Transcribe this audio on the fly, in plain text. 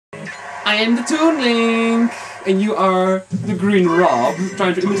I am the Toon Link, and you are the green Rob,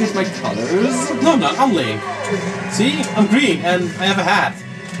 trying to imitate my colors. No, I'm not. I'm Link. See? I'm green, and I have a hat.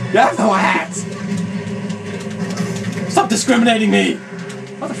 You have no hat! Stop discriminating me!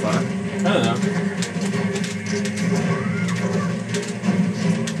 What the fuck? I don't know.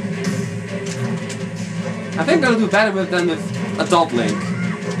 I think I'll do better with than with Adult Link.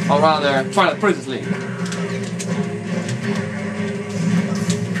 Or rather, Twilight Princess Link.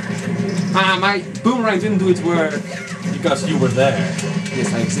 Ah, my boomerang didn't do its work. Because you were there.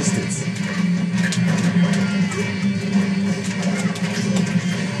 Yes, I existed.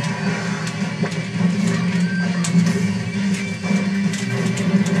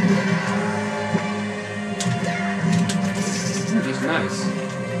 It's nice.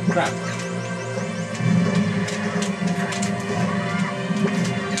 Crap.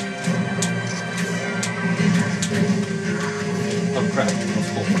 Oh crap, that's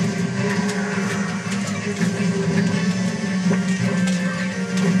cool.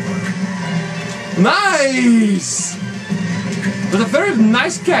 Nice! That's a very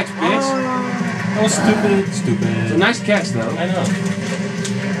nice catch, bitch. That was stupid. Stupid. It's a nice catch, though. I know.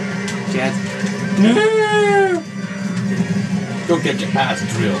 Jet. No! Go get your ass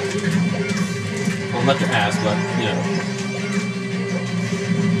drilled. Well, not your ass, but, you know.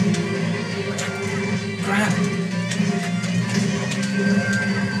 Crap.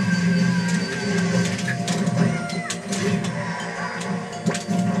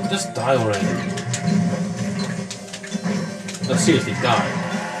 Just die already. No, seriously, die.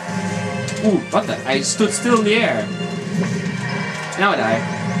 Ooh, what the? I stood still in the air. Now I die.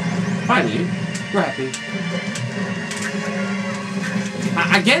 Finally, we're happy.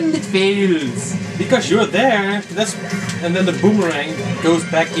 Again, it fails. Because you're there, and then the boomerang goes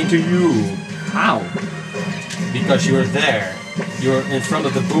back into you. How? Because you're there. You're in front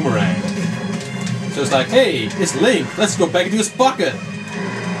of the boomerang. So it's like, hey, it's Link, let's go back into his pocket.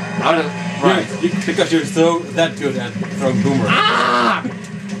 Right. Because you're so that good at throwing boomerangs. Ah!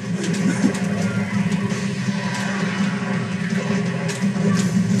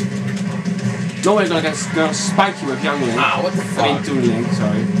 No way gonna spike you with Young Link. Ah, what the fuck? I mean, Toon Link,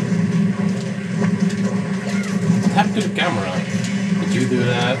 sorry. What happened to the camera? Did you do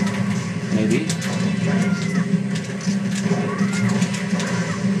that? Maybe.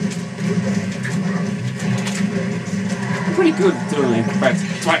 I'm pretty good at Toon Link, but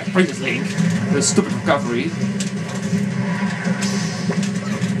Princess Link. The stupid recovery.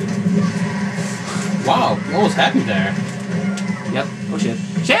 Wow, you almost had me there. Yep. Oh shit.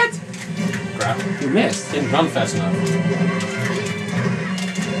 Shit! Crap. You missed. Didn't run fast enough.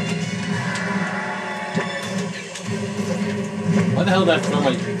 Why the hell did I throw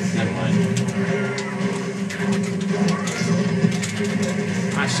my... Never mind.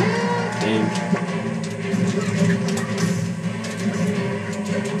 Ah shit! Dang.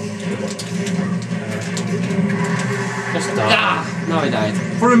 Just die. Ah! Now I died.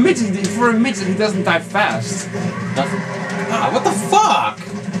 For a midget he doesn't die fast. Ah, what the fuck?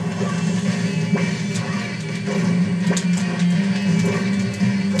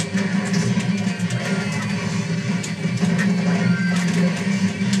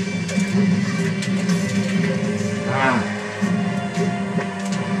 Ah.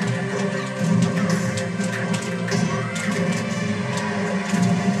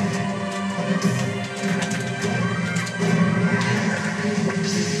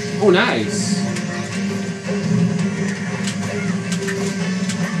 Oh, nice.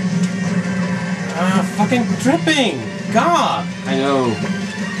 Ah, fucking dripping! God! I know.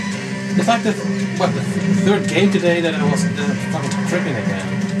 It's like the third game today that I was fucking tripping again.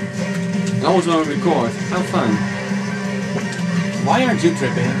 I always want to record. How fun. Why aren't you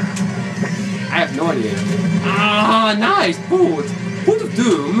tripping? I have no idea. Ah, nice! Boot! Boot of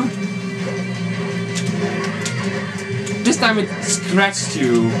Doom! This time it scratched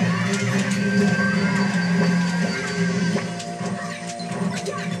you.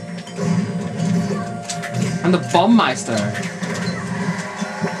 I'm the Bombmeister.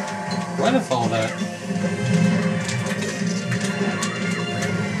 What is all that?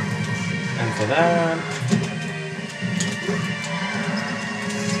 And for that...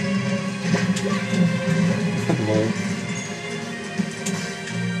 Lol.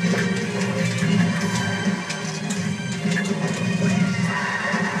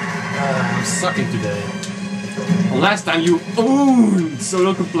 I'm sucking today. Well, last time you owned, so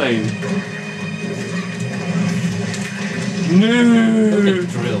don't complain. No! Look at the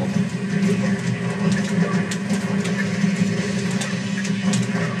drill.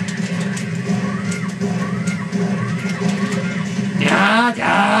 Yeah,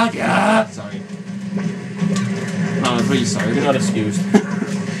 yeah, yeah. really sorry. You're not excused.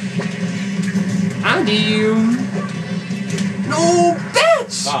 Adieu. No,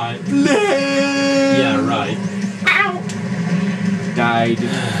 bitch! Bye. Lame. Yeah, right. Ow. Died.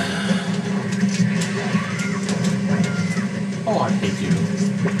 Oh, I hate you.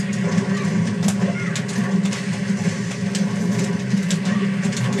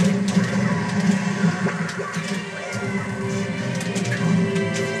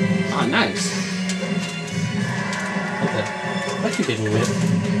 Oh, nice. What you hitting me with?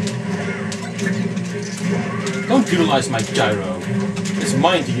 Don't utilize my gyro. It's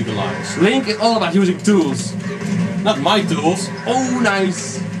mine to utilize. Link is all about using tools. Not my tools. Oh,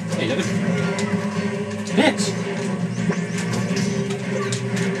 nice. Hey, that is... Bitch!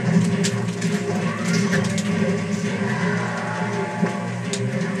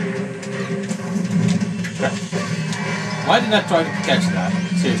 Crap. Why didn't I try to catch that?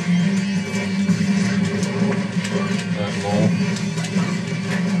 Seriously. Lol.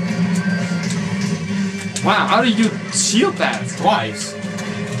 Wow, how did you shield that? Twice.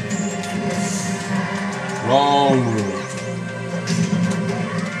 Wrong move.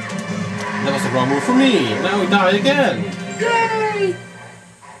 That was the wrong move for me. Now we die again. Yay!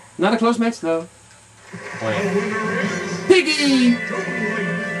 Not a close match though. Wait. Piggy!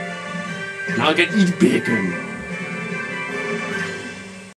 Now I can eat bacon.